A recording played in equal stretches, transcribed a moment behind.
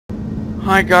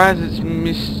Hi guys, it's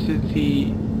Mr. the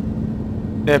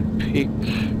Epic.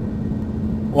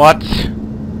 What?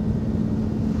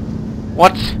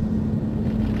 What?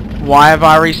 Why have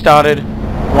I restarted?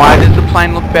 Why does the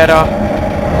plane look better?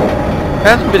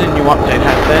 There hasn't been a new update,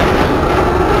 has there?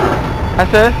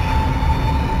 Has there?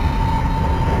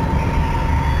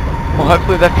 Well,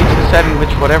 hopefully that fixes the setting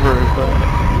glitch, whatever, but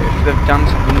if they've done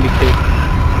something, because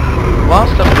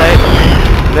last update,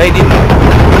 they didn't.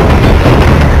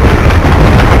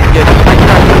 Yeah, the plane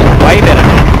crash was way better.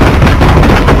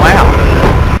 Wow.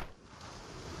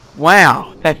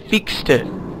 Wow, they fixed it.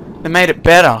 They made it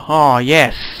better. Oh,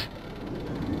 yes.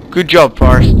 Good job,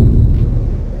 Forrest.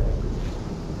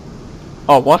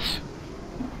 Oh, what?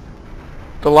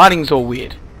 The lighting's all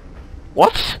weird.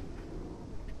 What?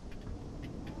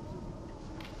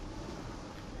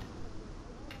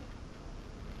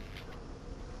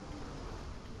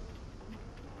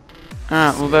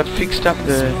 Alright, well that fixed up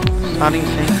the starting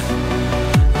scene.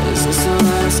 Is this our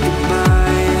last goodbye?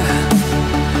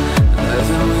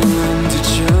 Haven't we learned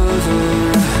each other?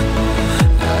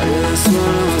 I guess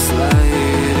one of us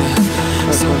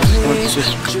lied. So Let's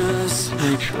just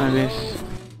retry this.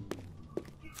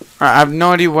 Alright, I have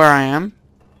no idea where I am.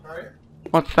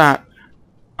 What's that?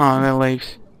 Oh, they're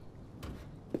leaves.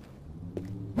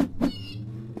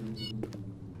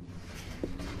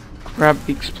 Grab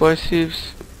the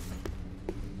explosives.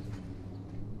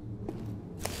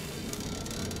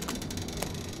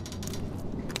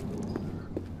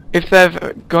 If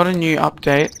they've got a new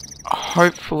update,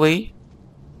 hopefully,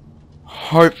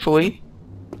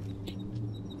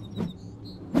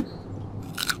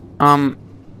 and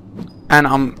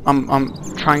I'm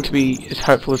trying to be as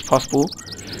hopeful as possible.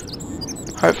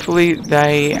 Hopefully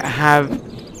they have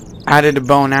added a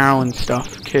bow and arrow and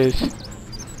stuff, because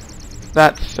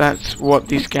that's what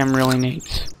this game really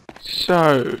needs.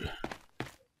 So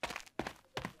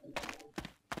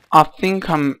I think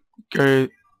I'm go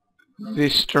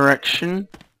this direction.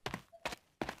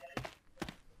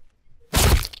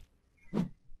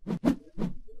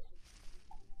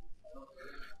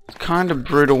 It's kind of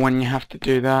brutal when you have to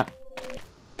do that.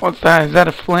 What's that? Is that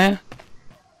a flare?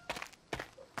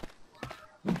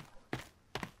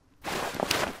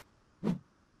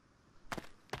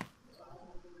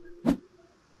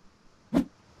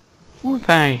 What are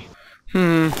they?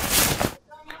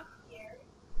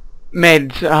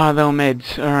 Meds. Ah, they're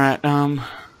meds. Alright,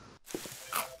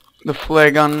 the flare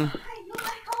gun.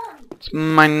 It's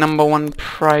my #1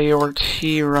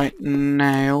 priority right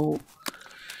now.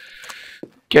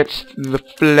 Get the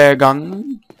flare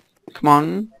gun. Come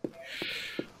on.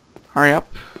 Hurry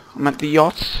up. I'm at the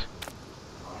yacht.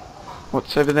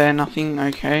 What's over there? Nothing.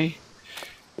 Okay.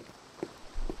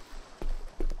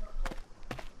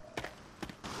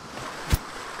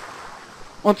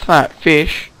 What's that?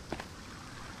 Fish?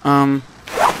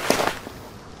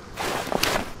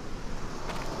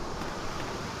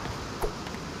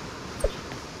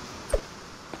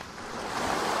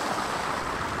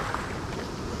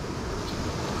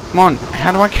 Come on,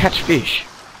 how do I catch fish?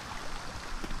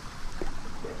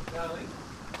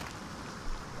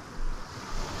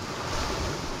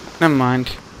 Never mind.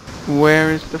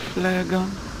 Where is the flare gun?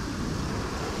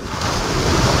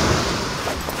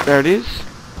 There it is.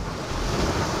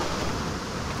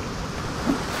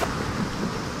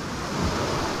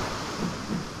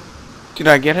 Did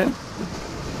I get it?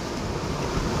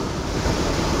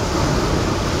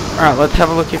 Alright, let's have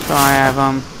a look if I have,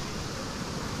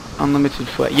 unlimited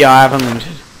flare. Yeah, I have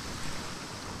unlimited.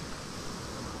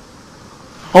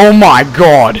 Oh my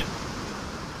god!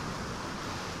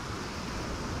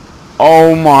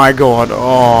 Oh my god.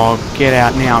 Oh, get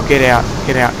out now. Get out.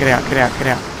 Get out. Get out. Get out. Get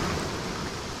out.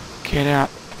 Get out.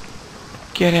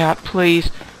 Get out,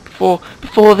 please.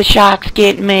 Before the sharks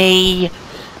get me.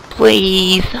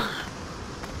 Please.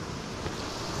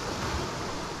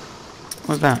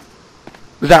 What's that?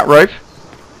 Was that rope?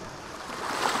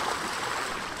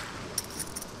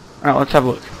 Alright, let's have a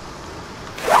look.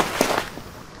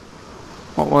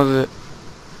 What was it?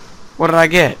 What did I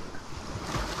get?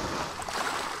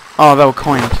 Oh, they were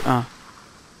coins. Oh,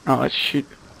 let's shoot.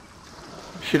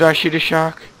 Should I shoot a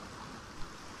shark?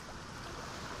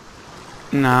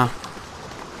 Nah.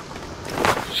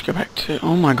 Just go back to...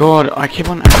 Oh my god, I keep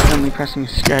on accidentally pressing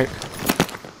escape.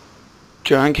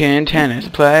 Drunken tennis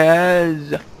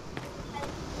players.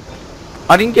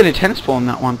 I didn't get a tennis ball in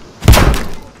that one.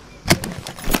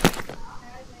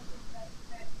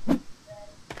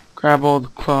 Grab all the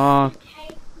cloth.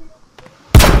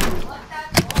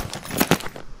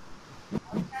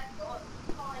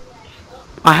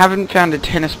 I haven't found a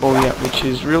tennis ball yet, which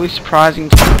is really surprising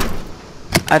to me.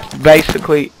 That's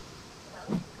basically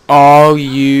Oh,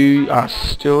 you are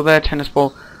still there, tennis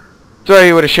ball. Throw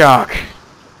you at a shark.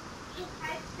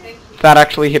 If that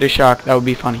actually hit a shark, that would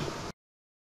be funny.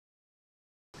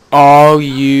 Oh,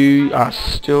 you are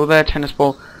still there, tennis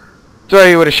ball. Throw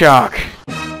you at a shark.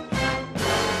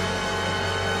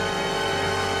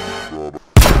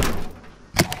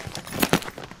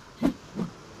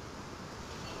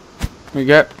 There we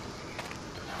go.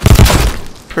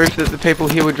 Proof that the people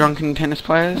here were drunken tennis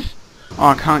players. Oh,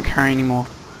 I can't carry anymore.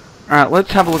 Alright,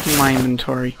 let's have a look at my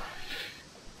inventory.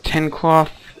 10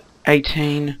 cloth,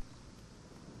 18.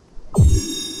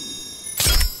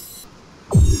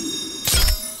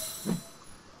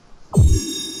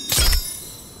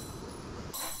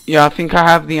 Yeah, I think I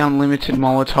have the unlimited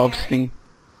Molotovs thing.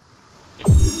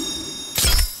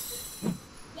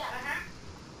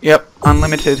 Yep,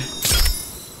 unlimited.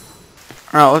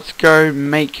 Alright, let's go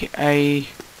make a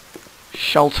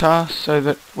shelter so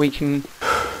that we can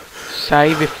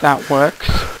save if that works.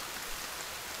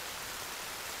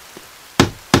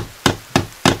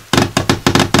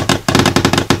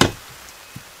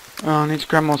 Oh, I need to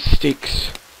grab more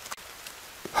sticks.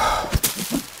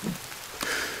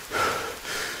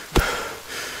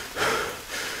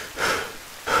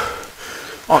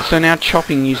 Oh, so now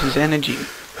chopping uses energy.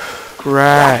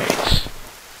 Great.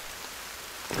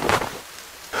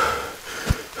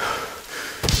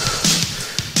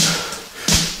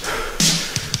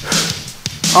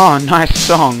 Oh, nice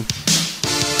song.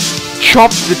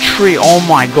 Chop the tree. Oh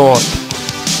my god.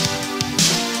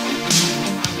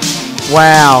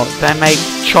 Wow, they make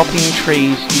chopping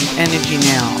trees use energy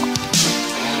now.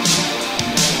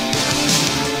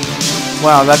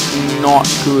 Wow, that's not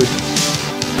good.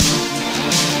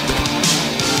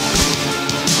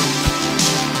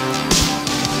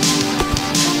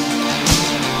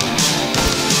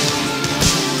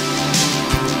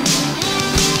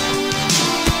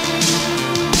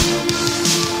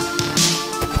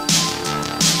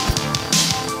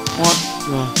 What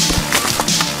the...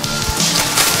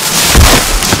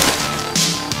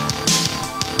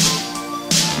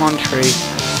 Come on, tree.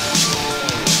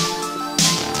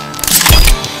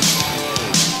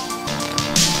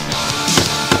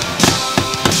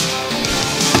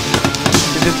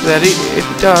 If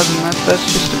it does, then that's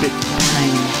just a bit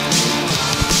pain.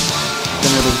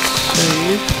 Then it'll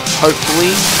save.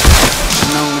 Hopefully.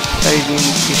 No saving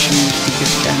issues with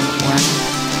this game at once.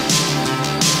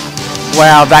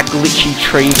 Wow, that glitchy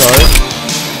tree though.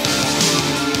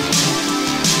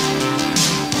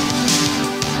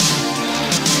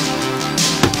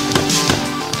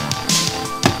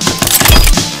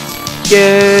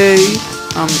 Yay!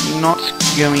 I'm not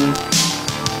going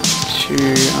to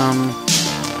do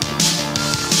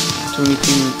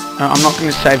anything. I'm not going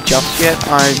to save just yet.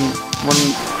 What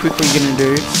I'm quickly going to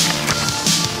do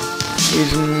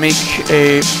is make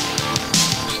a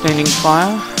standing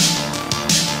fire.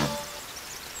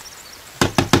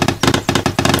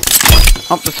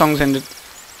 Oh, the song's ended.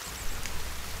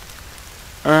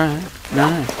 Alright,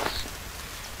 nice.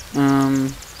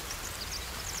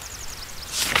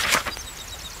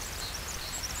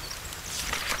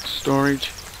 Storage.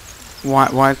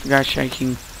 Why is the guy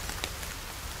shaking?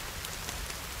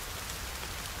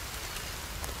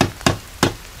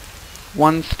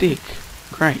 One stick.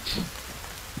 Great.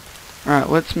 Alright,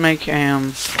 let's make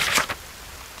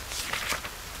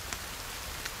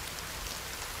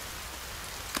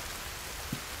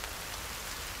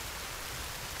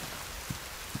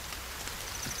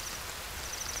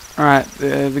Alright,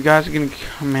 the guys are going to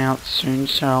come out soon,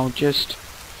 so I'll just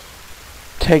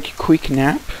take a quick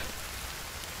nap.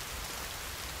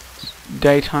 It's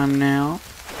daytime now.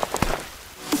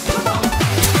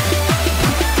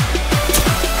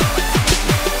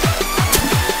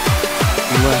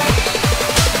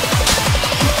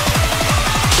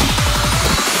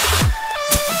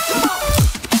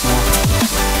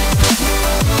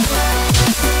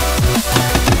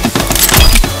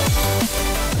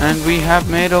 And we have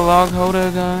made a log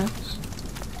holder, guys.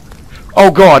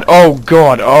 Oh god, oh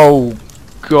god, oh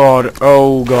god,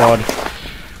 oh god.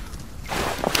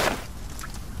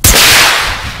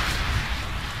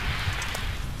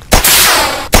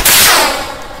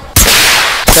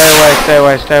 Stay away, stay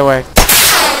away, stay away.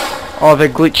 Oh, they're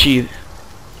glitchy.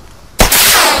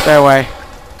 Stay away.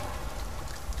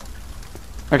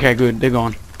 Okay, good, they're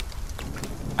gone.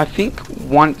 I think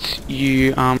once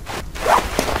you,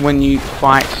 when you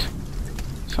fight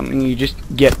something, you just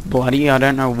get bloody. I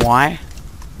don't know why.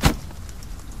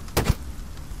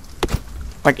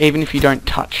 Like, even if you don't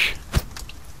touch.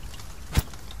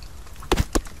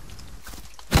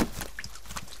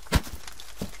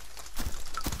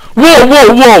 Whoa,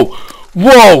 whoa, whoa!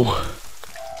 Whoa!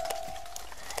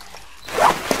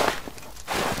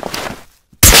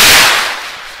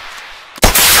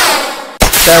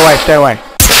 Stay away, stay away.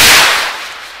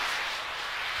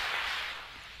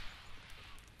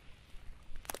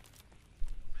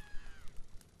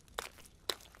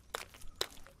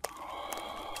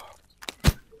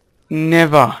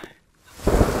 Never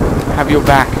have your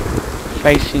back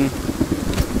facing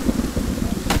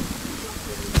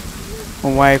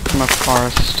away from a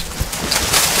forest.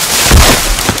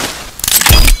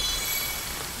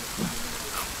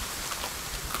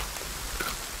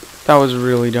 That was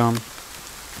really dumb.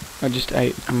 I just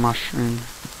ate a mushroom.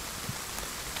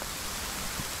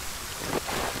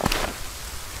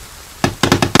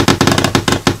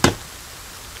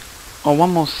 Oh,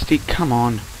 one more stick, come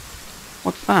on.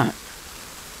 What's that?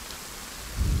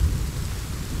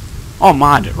 Oh,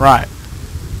 mud, right.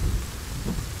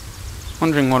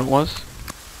 Wondering what it was.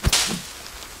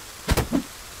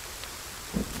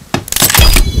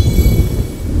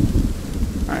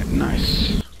 Alright,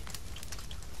 nice.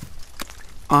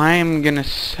 I'm gonna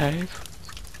save.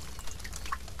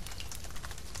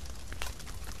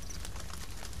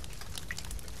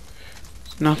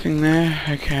 Nothing there,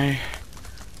 okay.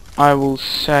 I will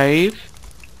save.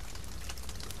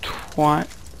 Twice.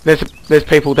 There's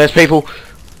people.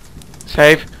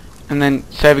 Save, and then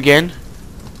save again,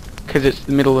 because it's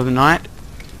the middle of the night.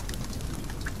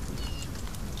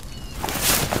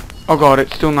 Oh god,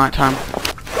 it's still nighttime.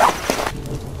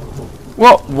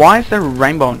 What? Why is there a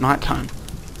rainbow at nighttime?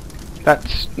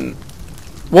 That's...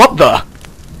 What the?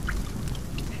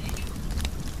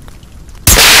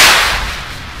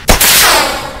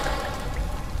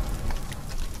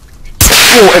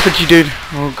 Oh, effigy dude.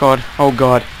 Oh god, oh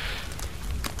god.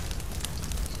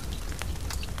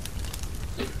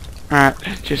 Alright,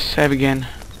 just save again.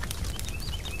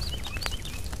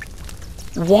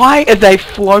 Why are they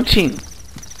floating?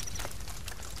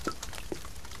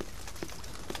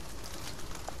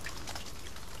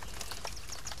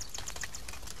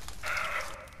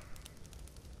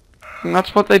 And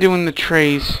that's what they do in the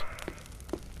trees.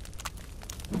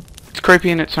 It's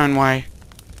creepy in its own way.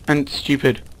 And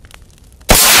stupid.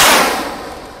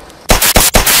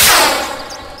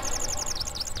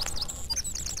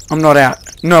 I'm not out.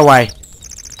 No way.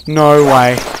 No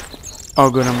way. Oh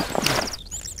good,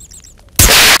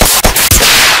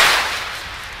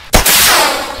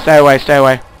 Stay away, stay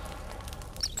away.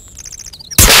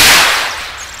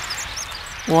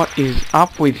 What is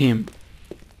up with him?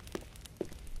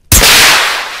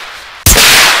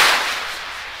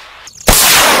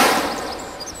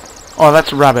 Oh,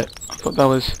 that's a rabbit. I thought that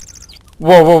was...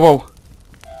 Whoa, whoa, whoa.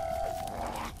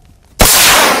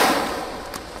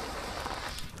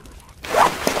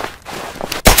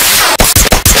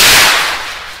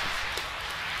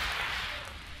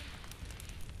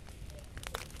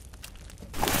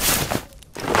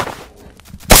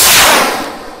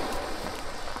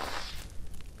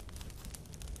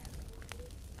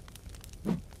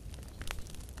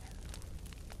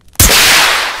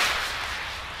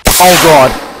 Oh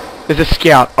god, there's a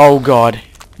scout. Oh god,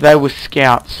 they were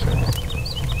scouts.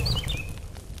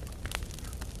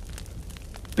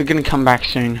 They're gonna come back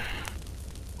soon.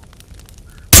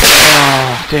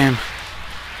 Oh, damn.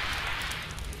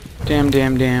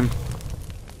 Damn.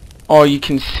 Oh, you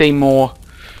can see more.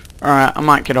 Alright, I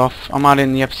might get off. I might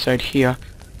end the episode here.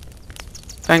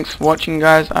 Thanks for watching,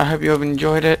 guys. I hope you have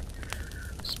enjoyed it.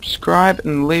 Subscribe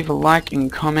and leave a like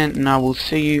and comment, and I will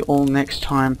see you all next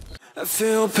time. I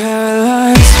feel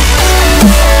paralyzed.